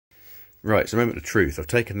Right, so moment of truth. I've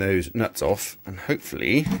taken those nuts off, and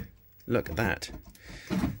hopefully, look at that.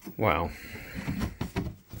 Wow.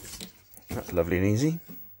 That's lovely and easy.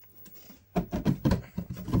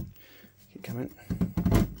 Keep coming.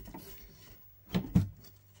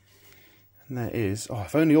 And there is, oh,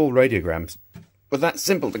 if only all radiograms were that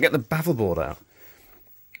simple to get the baffle board out.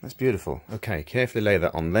 That's beautiful. Okay, carefully lay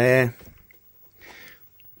that on there.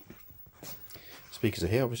 Speakers are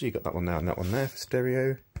here, obviously. You've got that one there and that one there for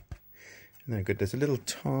stereo. And then good, there's a little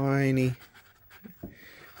tiny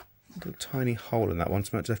hole in that one, so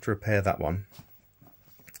I might just have to repair that one.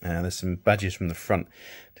 There's some badges from the front.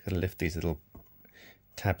 Just got to lift these little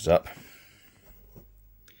tabs up.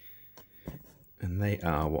 And they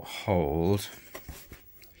are what hold,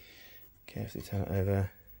 carefully turn it over,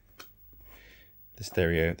 the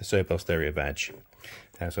stereo, the Sobell stereo badge.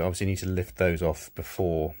 So obviously you need to lift those off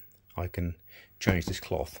before I can change this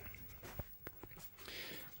cloth.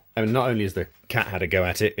 I mean, not only has the cat had a go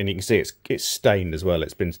at it, and you can see it's stained as well.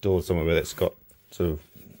 It's been stored somewhere where it's got sort of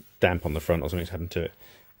damp on the front or something's happened to it.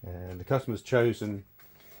 And the customer's chosen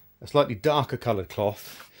a slightly darker coloured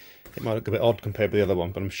cloth. It might look a bit odd compared with the other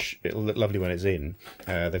one, but it'll look lovely when it's in.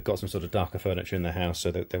 They've got some sort of darker furniture in their house,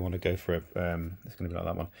 so that they want to go for it's going to be like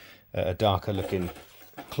that one, a darker looking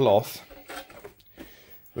cloth,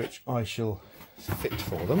 which I shall fit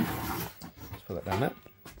for them. Let's put that down there.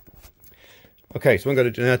 Okay, so I'm going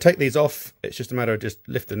to do now. Take these off. It's just a matter of just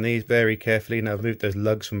lifting these very carefully. Now I've moved those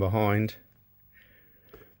lugs from behind.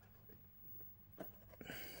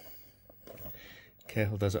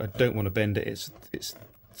 Careful does it. I don't want to bend it. It's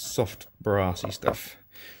soft brassy stuff.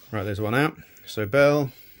 Right, there's one out.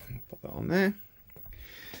 Sobell. Pop that on there.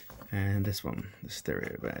 And this one, the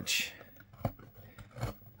stereo badge.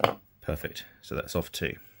 Perfect. So that's off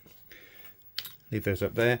too. Leave those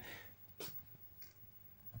up there.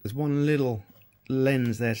 There's one little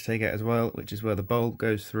lens there to take out as well, which is where the bulb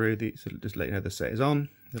goes through. So just let you know the set is on.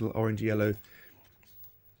 Little orange yellow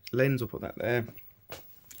lens. I'll put that there.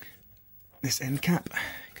 This end cap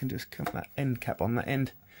can just come, that end cap on that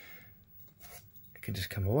end, it can just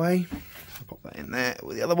come away. I'll pop that in there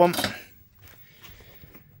with the other one. So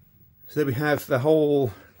there we have the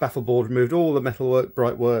whole baffle board removed, all the metal work,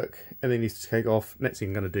 bright work, and then needs to take off. Next thing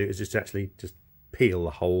I'm going to do is just actually just peel the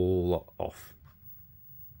whole lot off.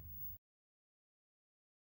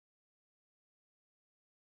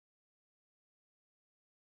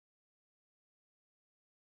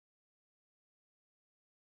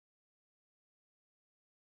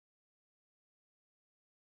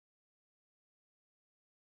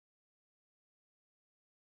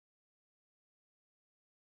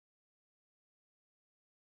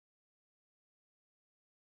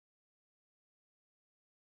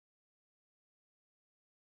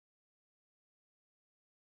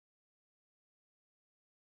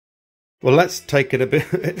 Well, let's take it a bit,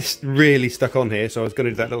 it's really stuck on here, so I was going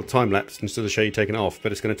to do that little time lapse instead of show you taking it off,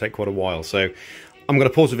 but it's going to take quite a while. So I'm going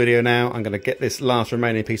to pause the video now. I'm going to get this last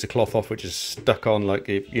remaining piece of cloth off, which is stuck on, like,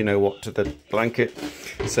 you know what, to the blanket.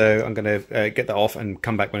 So I'm going to get that off and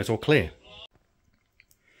come back when it's all clear.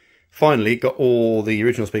 Finally, got all the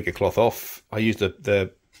original speaker cloth off. I used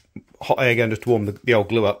the hot air gun just to warm the old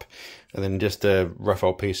glue up, and then just a rough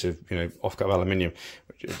old piece of, you know, off-cut aluminium,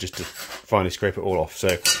 just to finally scrape it all off.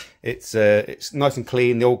 So it's nice and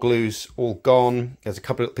clean. The old glue's all gone. There's a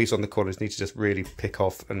couple of pieces on the corners need to just really pick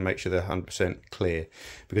off and make sure they're 100% clear,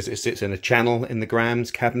 because it sits in a channel in the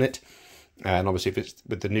grams cabinet. And obviously, if it's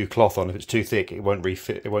with the new cloth on, if it's too thick, it won't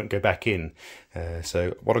refit. It won't go back in.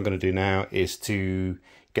 So what I'm going to do now is to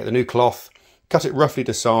get the new cloth, cut it roughly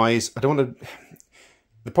to size. I don't want to.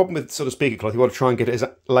 The problem with sort of speaker cloth, you want to try and get it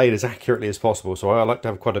laid as accurately as possible. So I like to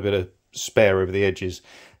have quite a bit of spare over the edges,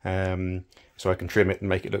 so I can trim it and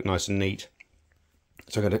make it look nice and neat.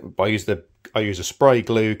 So I use a spray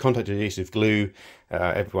glue, contact adhesive glue.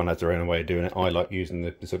 Everyone has their own way of doing it. I like using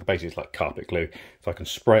the sort of basically it's like carpet glue. So I can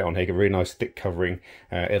spray it on here, get a really nice thick covering.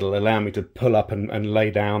 It'll allow me to pull up and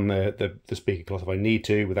lay down the speaker cloth if I need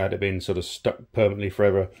to, without it being sort of stuck permanently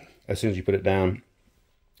forever as soon as you put it down.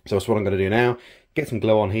 So that's what I'm going to do now. Get some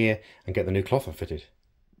glue on here and get the new cloth fitted.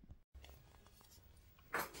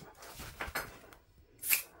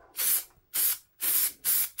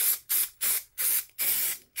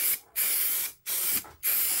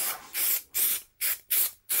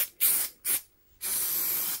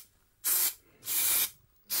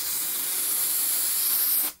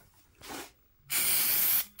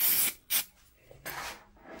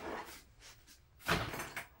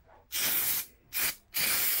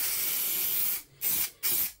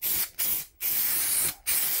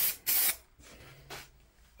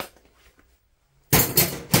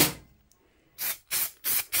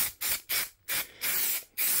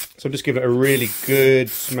 So I'm just giving it a really good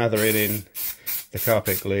smattering in the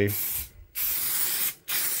carpet glue.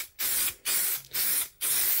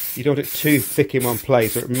 You don't want it too thick in one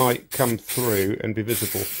place or it might come through and be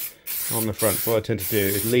visible on the front. What I tend to do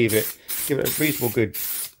is leave it, give it a reasonable good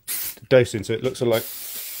dosing so it looks like,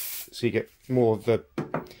 so you get more of the,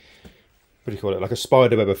 what do you call it, like a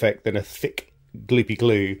spiderweb effect than a thick gloopy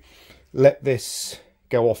glue. Let this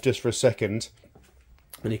go off just for a second,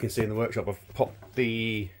 and you can see in the workshop I've popped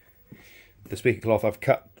the speaker cloth. I've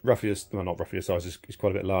cut roughly, well, not roughly the size, it's quite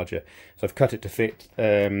a bit larger, so I've cut it to fit.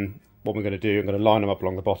 What we're going to do, I'm going to line them up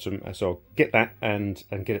along the bottom, so I'll get that and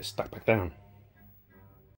get it stuck back down.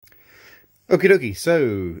 Okie dokie,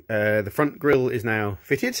 so the front grille is now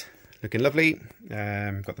fitted, looking lovely.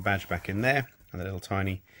 Got the badge back in there, and the little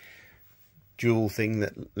tiny jewel thing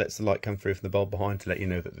that lets the light come through from the bulb behind to let you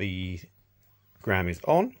know that the gram is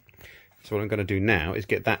on. So what I'm going to do now is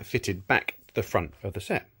get that fitted back to the front of the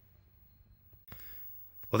set.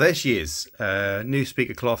 Well, there she is, new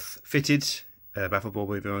speaker cloth fitted, baffle board,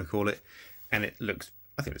 whatever you want to call it, and it looks,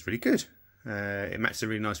 I think it's really good. It matches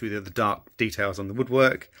really nicely with the dark details on the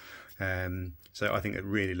woodwork, so I think it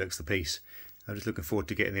really looks the piece. I'm just looking forward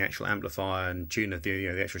to getting the actual amplifier and tuner,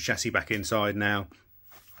 the actual chassis back inside now,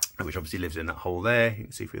 which obviously lives in that hole there, you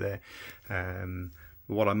can see through there.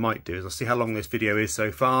 But what I might do is, I'll see how long this video is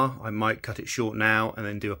so far. I might cut it short now and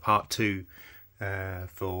then do a part 2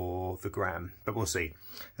 for the gram, but we'll see.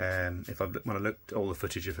 When I look at all the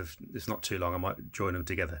footage, if it's not too long, I might join them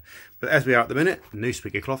together. But as we are at the minute, the new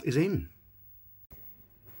speaker cloth is in.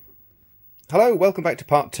 Hello, welcome back to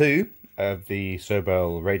part 2 of the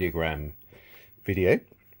Sobell radiogram video.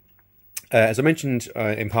 As I mentioned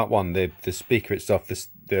in part 1, the speaker itself,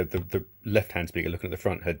 the left-hand speaker looking at the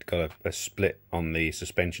front, had got a split on the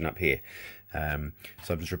suspension up here. So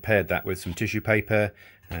I've just repaired that with some tissue paper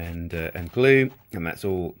and glue, and that's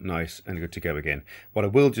all nice and good to go again. What I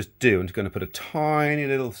will just do, I'm just going to put a tiny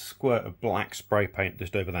little squirt of black spray paint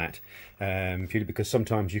just over that, purely because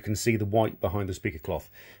sometimes you can see the white behind the speaker cloth.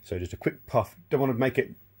 So just a quick puff. Don't want to make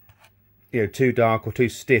it, too dark or too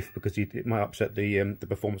stiff, because it might upset the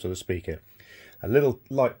performance of the speaker. A little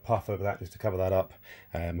light puff over that just to cover that up.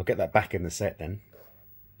 We'll get that back in the set then.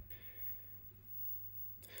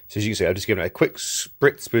 So as you can see, I've just given it a quick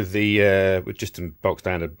spritz with just some bulk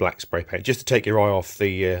standard black spray paint, just to take your eye off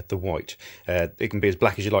the white. It can be as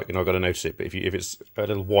black as you like, you're not going to notice it, but if it's a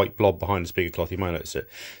little white blob behind the speaker cloth, you might notice it.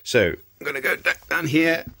 So I'm going to go down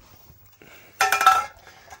here.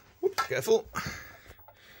 Oops, careful.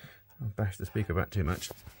 I'll bash the speaker back too much.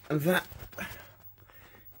 And that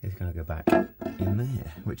is going to go back in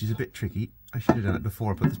there, which is a bit tricky. I should have done it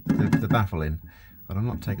before I put the baffle in. But I'm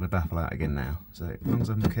not taking the baffle out again now, so as long as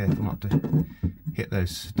I'm careful not to hit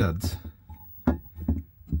those studs.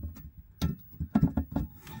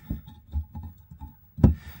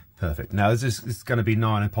 Perfect. Now this is going to be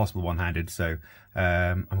nigh on impossible one-handed, so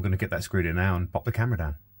I'm going to get that screwed in now and pop the camera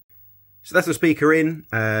down. So that's the speaker in.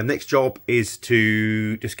 Next job is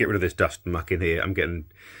to just get rid of this dust and muck in here. I'm getting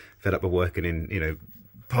fed up with working in,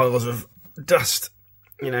 piles of dust.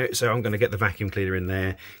 So I'm going to get the vacuum cleaner in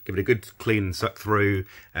there, give it a good clean suck through.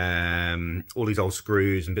 All these old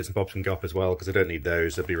screws and bits and bobs can go up as well, because I don't need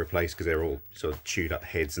those. They'll be replaced because they're all sort of chewed up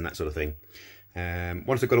heads and that sort of thing.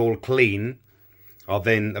 Once I've got all clean, I'll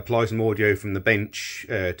then apply some audio from the bench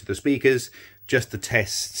to the speakers, just to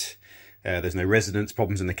test there's no resonance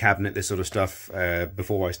problems in the cabinet, this sort of stuff,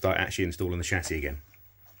 before I start actually installing the chassis again.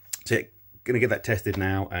 So yeah, going to get that tested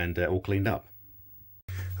now and all cleaned up.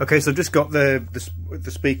 Okay, so I've just got the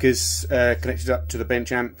speakers connected up to the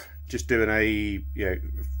bench amp, just doing a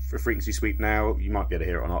frequency sweep now. You might be able to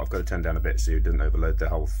hear it or not. I've got to turn down a bit so it doesn't overload the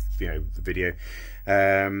whole the video.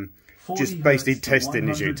 Just basically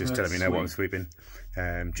testing, just telling me now what I'm sweeping.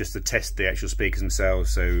 Just to test the actual speakers themselves,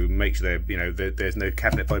 so make sure there's no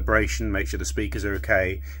cabinet vibration, make sure the speakers are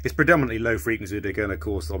okay. It's predominantly low frequency, they're going to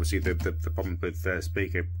cause obviously the problem with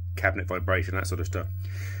speaker cabinet vibration, that sort of stuff.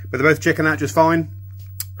 But they're both checking out just fine.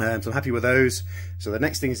 So I'm happy with those. So the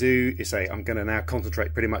next thing to do is I'm going to now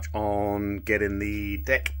concentrate pretty much on getting the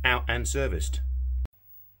deck out and serviced.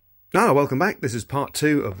 Welcome back. This is part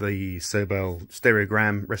 2 of the Sobell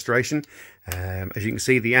stereogram restoration. As you can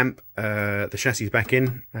see, the amp, the chassis is back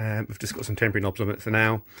in. We've just got some temporary knobs on it for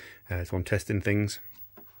now, so I'm testing things.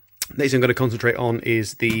 Next thing I'm going to concentrate on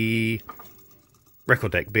is the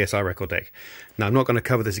record deck, BSI record deck. Now I'm not going to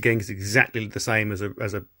cover this again because it's exactly the same as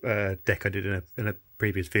a deck I did in a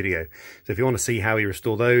previous video. So if you want to see how we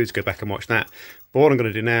restore those, go back and watch that. But what I'm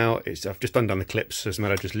going to do now is I've just undone the clips. As a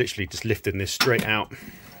matter of just literally just lifting this straight out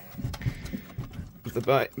of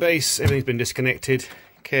the base. Everything's been disconnected.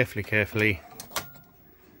 Carefully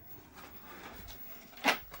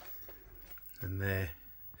And there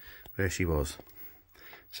she was.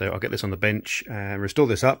 So I'll get this on the bench, restore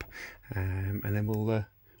this up, and then we'll have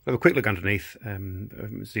a quick look underneath,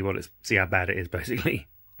 see how bad it is, basically.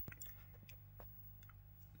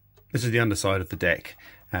 This is the underside of the deck,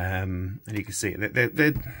 and you can see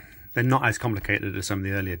they're not as complicated as some of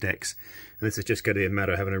the earlier decks. And this is just going to be a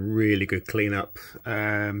matter of having a really good clean up,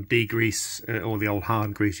 degrease all the old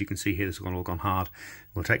hard grease. You can see here this has all gone hard.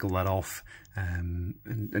 We'll take all that off,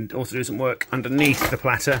 and also do some work underneath the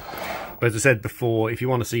platter. But as I said before, if you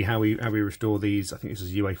want to see how we restore these, I think this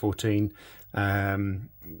is UA14.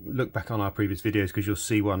 Look back on our previous videos, because you'll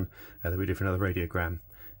see one that we did for another radiogram.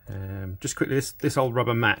 Just quickly, this old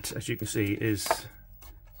rubber mat, as you can see, is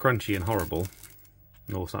crunchy and horrible.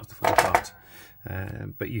 It all starts to fall apart.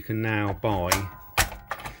 But you can now buy,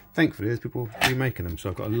 thankfully there's people remaking them, so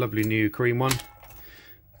I've got a lovely new cream one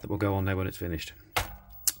that will go on there when it's finished.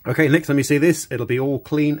 Okay, next time you see this, it'll be all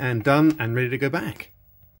clean and done and ready to go back.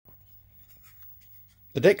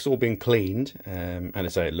 The deck's all been cleaned, and I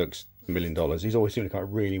say it looks $1 million. These always seem to come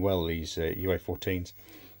out really well, these UA14s.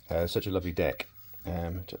 Such a lovely deck.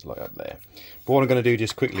 Just light up there. But what I'm going to do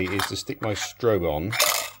just quickly is to stick my strobe on.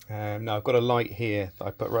 Now I've got a light here that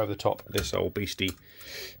I put right over the top of this old beastie,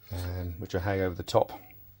 which I hang over the top,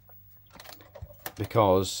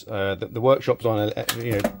 because the workshop's on,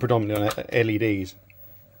 predominantly on LEDs.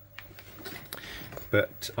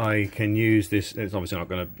 But I can use this. It's obviously not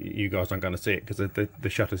going to, you guys aren't going to see it because the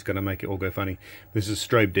shutter's going to make it all go funny. This is a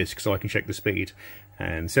strobe disc, so I can check the speed.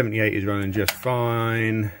 And 78 is running just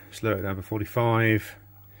fine. Slow it down to 45.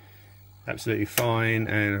 Absolutely fine.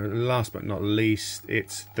 And last but not least,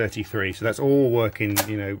 it's 33. So that's all working,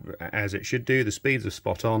 as it should do. The speeds are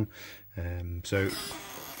spot on. So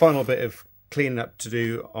final bit of cleaning up to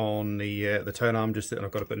do on the tone arm. Just that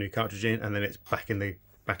I've got to put a new cartridge in, and then it's back in the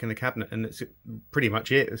cabinet, and it's pretty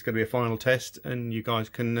much it. It's going to be a final test, and you guys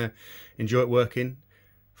can enjoy it working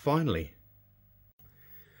finally.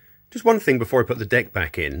 Just one thing before I put the deck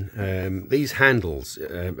back in, these handles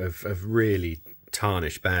have really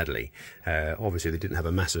tarnished badly. Obviously they didn't have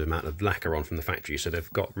a massive amount of lacquer on from the factory, so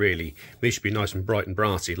they've got really, these should be nice and bright and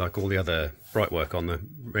brassy like all the other bright work on the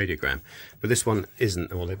radiogram, but this one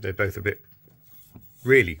isn't. Well, they're both a bit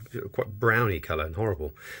really quite browny colour and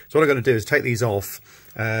horrible. So what I'm going to do is take these off,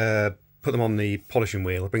 put them on the polishing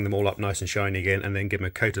wheel, bring them all up nice and shiny again, and then give them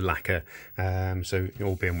a coat of lacquer. So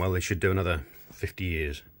all being well, they should do another 50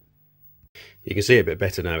 years. You can see it a bit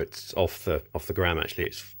better now. It's off the gram. Actually,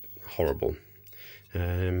 it's horrible.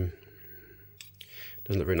 Doesn't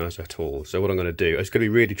look very nice at all. So what I'm going to do, it's going to be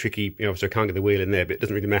really tricky, so I can't get the wheel in there, but it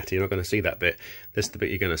doesn't really matter. You're not going to see that bit. This is the bit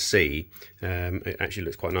you're going to see. It actually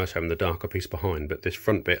looks quite nice having the darker piece behind, but this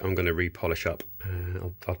front bit I'm going to repolish up.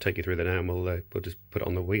 I'll take you through that now, and we'll just put it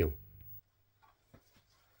on the wheel.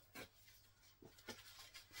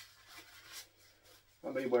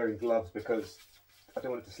 I'm only wearing gloves because I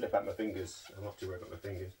don't want it to slip out my fingers. I'm not too worried about my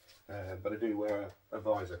fingers, but I do wear a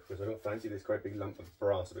visor because I don't fancy this great big lump of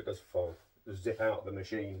brass if it does fall. Just zip out the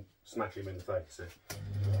machine, smash him in the face. So.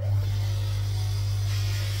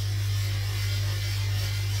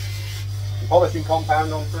 Polishing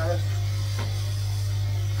compound on first.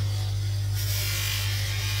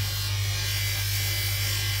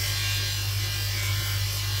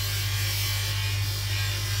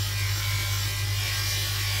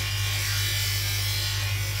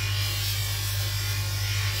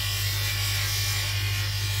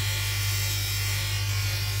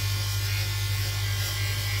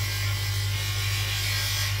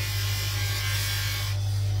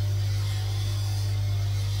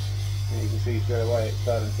 You can see straight away it's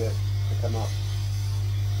starting to come up.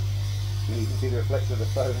 And you can see the reflection of the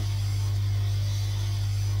foam.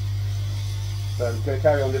 So I'm going to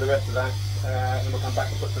carry on with the rest of that, and then we'll come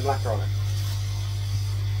back and put some lacquer on it.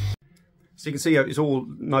 So you can see it's all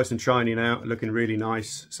nice and shiny now, looking really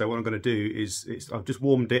nice. So what I'm going to do is, I've just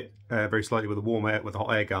warmed it very slightly with a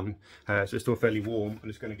hot air gun. So it's still fairly warm. I'm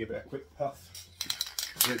just going to give it a quick puff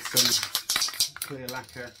with some clear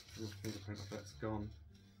lacquer. Fingerprint off that's gone.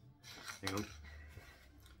 Hang on.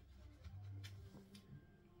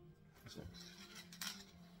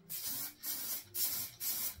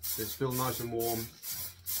 So it's still nice and warm.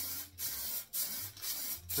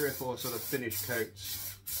 3 or 4 sort of finished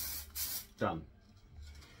coats done.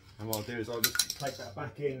 And what I'll do is I'll just take that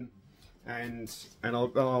back in, and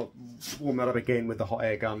I'll warm that up again with the hot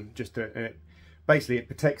air gun. Just to, basically it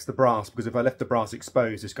protects the brass, because if I left the brass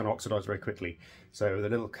exposed, it's going to oxidise very quickly. So with a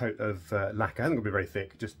little coat of lacquer, I think it'll be very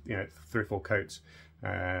thick, just 3 or 4 coats,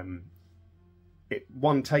 and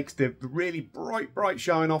one takes the really bright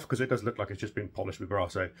shine off, because it does look like it's just been polished with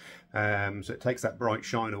Brasso. So it takes that bright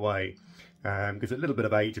shine away, gives it a little bit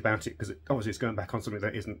of age about it, because obviously it's going back on something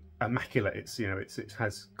that isn't immaculate. It's, you know, it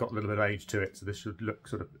has got a little bit of age to it, so this should look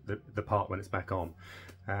sort of the part when it's back on.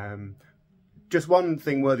 Just one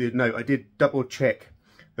thing worthy of note: I did double check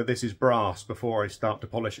that this is brass before I start to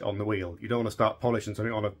polish it on the wheel. You don't want to start polishing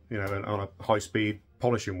something on a high-speed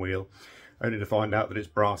polishing wheel, only to find out that it's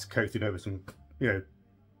brass coated over some, you know,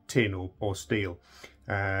 tin or steel.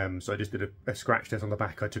 So I just did a scratch test on the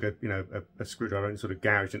back. I took a screwdriver and sort of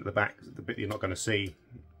gouged into the back, the bit you're not going to see.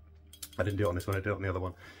 I didn't do it on this one, I did it on the other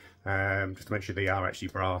one, just to make sure they are actually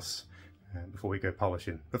brass before we go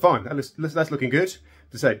polishing. But fine, that's looking good.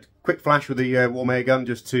 As I said, quick flash with the warm air gun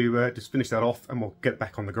just to just finish that off, and we'll get it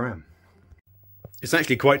back on the gram. It's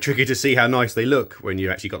actually quite tricky to see how nice they look when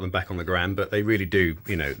you actually got them back on the gram, but they really do,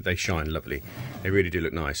 you know, they shine lovely. They really do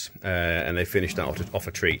look nice, and they finished that off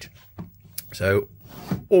a treat. So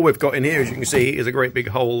all we've got in here, as you can see, is a great big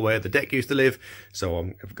hole where the deck used to live.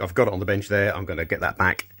 So I've got it on the bench there. I'm going to get that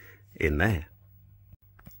back in there.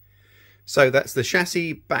 So that's the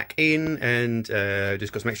chassis back in, and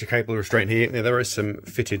just got some extra cable restraint here. Now, there is some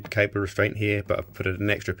fitted cable restraint here, but I've put an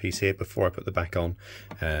extra piece here before I put the back on.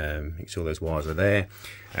 You can see all those wires are there.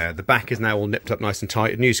 The back is now all nipped up nice and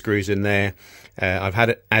tight. New screws in there. I've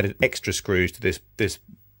added extra screws to this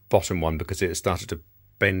bottom one because it started to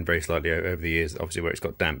bend very slightly over the years. Obviously, where it's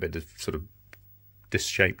got damp, it's sort of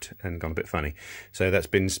disshaped and gone a bit funny, so that's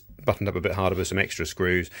been buttoned up a bit harder with some extra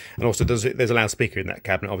screws. And also there's a loudspeaker in that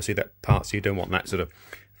cabinet, obviously that part, so you don't want that sort of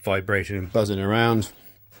vibrating and buzzing around.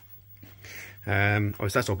 Obviously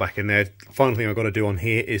that's all back in there. Final thing I've got to do on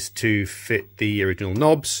here is to fit the original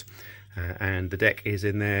knobs, and the deck is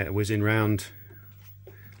in there whizzing round,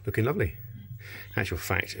 looking lovely. Actual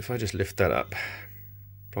fact, if I just lift that up,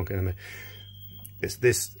 plonk it in there, it's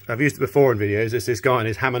this, I've used it before in videos, it's this guy and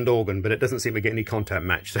his Hammond organ, but it doesn't seem to get any contact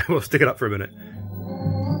match, so we'll stick it up for a minute.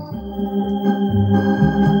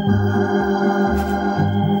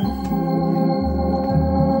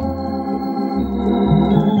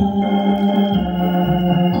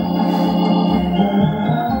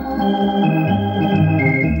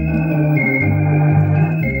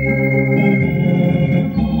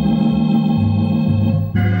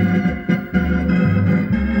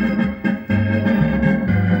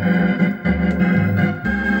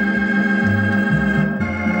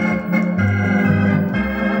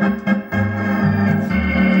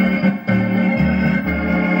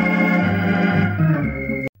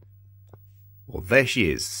 There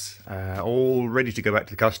she is, all ready to go back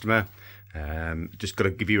to the customer. Just got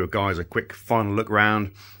to give you guys a quick final look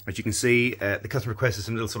round. As you can see, the customer requested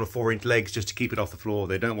some little sort of 4-inch legs just to keep it off the floor.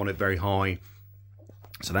 They don't want it very high,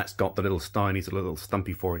 so that's got the little tiny, little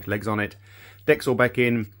stumpy 4-inch legs on it. Deck's all back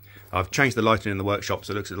in. I've changed the lighting in the workshop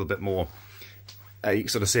so it looks a little bit more, you can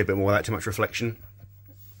sort of see a bit more without too much reflection.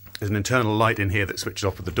 There's an internal light in here that switches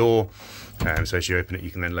off with the door, so as you open it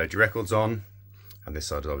you can then load your records on. And this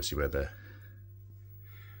side is obviously where the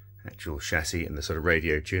actual chassis and the sort of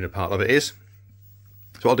radio tuner part of it is.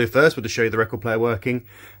 So what I'll do first, we'll just show you the record player working.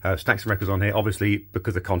 Stack some records on here. Obviously,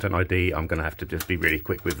 because of Content ID, I'm going to have to just be really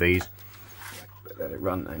quick with these. But let it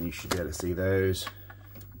run and you should be able to see those.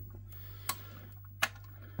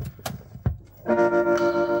 I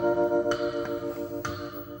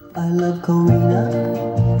love Karina.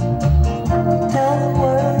 Tell the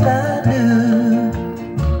world I do.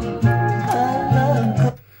 I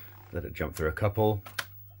love. Let it jump through a couple.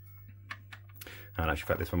 And actually, in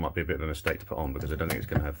fact, this one might be a bit of a mistake to put on because I don't think it's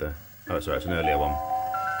going to have the... Oh, sorry, it's an earlier one.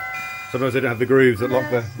 Sometimes they don't have the grooves that lock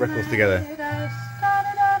the records together.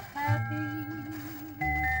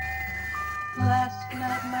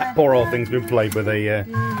 That poor old thing's been played with a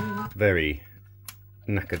very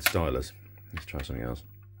knackered stylus. Let's try something else.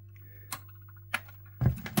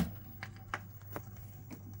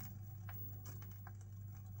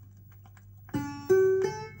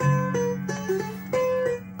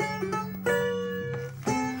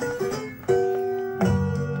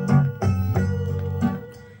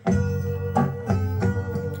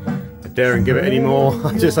 Dare and give it any more.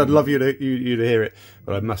 I'd love you to hear it,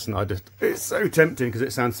 but I mustn't. It's so tempting because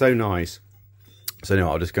it sounds so nice. So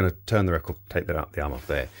anyway, I'm just going to turn the record, take the arm off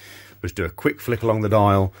there. Just do a quick flick along the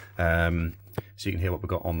dial, so you can hear what we've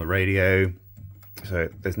got on the radio. So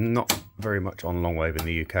there's not very much on long wave in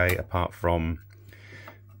the UK apart from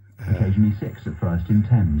occasionally 6 at first in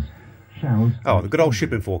Thames. Showers. Oh, the good old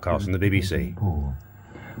shipping forecast on the BBC.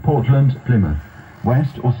 Portland, Plymouth,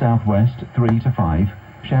 west or southwest 3 to 5.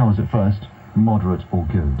 Showers at first, moderate or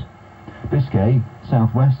good. Biscay,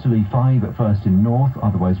 southwesterly 5 at first in north,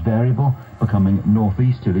 otherwise variable, becoming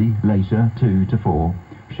northeasterly later 2 to 4.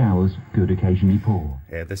 Showers could occasionally pour.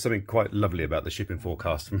 Yeah, there's something quite lovely about the shipping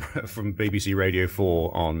forecast from BBC Radio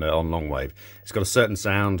 4 on Longwave. It's got a certain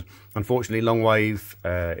sound. Unfortunately, Longwave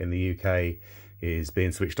in the UK is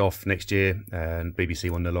being switched off next year, and BBC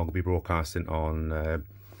will no longer be broadcasting on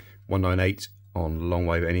 198 on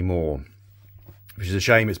Longwave anymore, which is a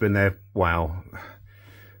shame. It's been there, wow,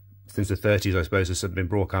 since the 30s, I suppose. It's been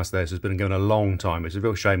broadcast there, so it's been going a long time. It's a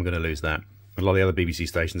real shame we're going to lose that. A lot of the other BBC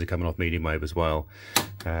stations are coming off medium wave as well.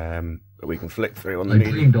 But we can flick through on the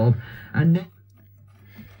medium. And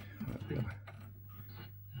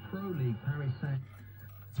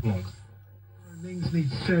Mings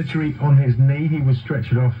needs surgery on his knee. He was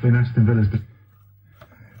stretchered off in Aston Villa's.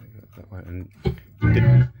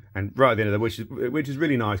 And right at the end of that, which is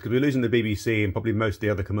really nice, because we're losing the BBC, and probably most of the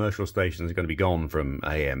other commercial stations are going to be gone from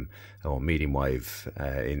AM or medium wave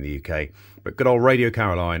in the UK. But good old Radio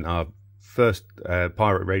Caroline, our first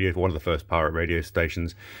pirate radio, one of the first pirate radio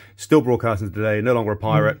stations, still broadcasting today, no longer a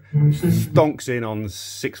pirate, stonks in on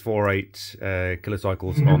 648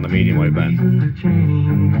 kilocycles on the medium wave band.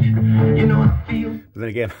 But then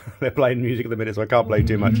again, they're playing music at the minute, so I can't play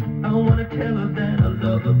too much.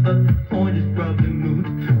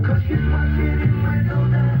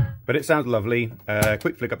 But it sounds lovely.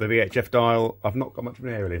 Quick flick up the VHF dial. I've not got much of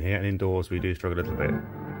an aerial in here, and indoors we do struggle a little bit.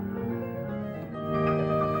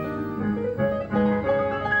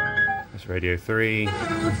 Radio 3,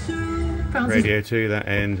 Radio 2, that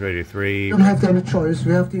ends, Radio 3. We don't have any choice,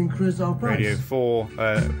 we have to increase our price. Radio 4,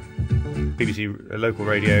 BBC local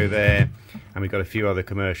radio there, and we've got a few other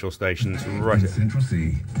commercial stations right at Central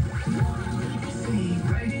C.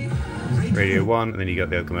 Radio 1, and then you got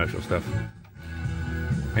the other commercial stuff.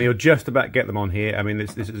 And you'll just about get them on here. I mean,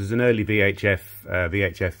 this is an early VHF.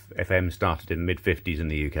 VHF FM started in the mid-50s in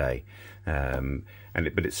the UK.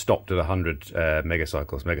 But it stopped at 100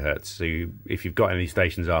 megahertz. So if you've got any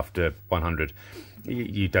stations after 100,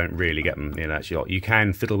 you don't really get them in that shot. You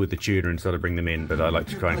can fiddle with the tuner and sort of bring them in, but I like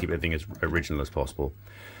to try and keep everything as original as possible.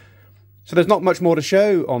 So there's not much more to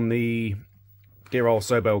show on the dear old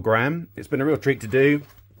Sobell Gram. It's been a real treat to do.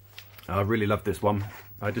 I really love this one.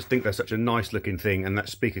 I just think they're such a nice looking thing, and that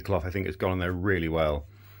speaker cloth I think has gone on there really well.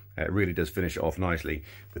 It really does finish it off nicely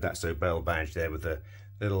with that Sobell badge there with the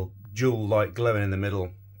little jewel light glowing in the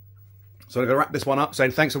middle. So I'm going to wrap this one up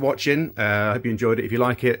saying thanks for watching. I hope you enjoyed it. If you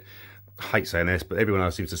like it, I hate saying this, but everyone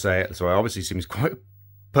else seems to say it, so it obviously seems quite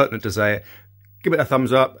pertinent to say it. Give it a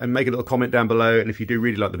thumbs up and make a little comment down below, and if you do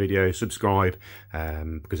really like the video, subscribe,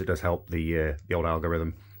 because it does help the old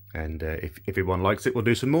algorithm. And if everyone likes it, we'll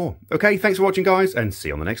do some more. Okay, thanks for watching, guys, and see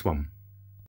you on the next one.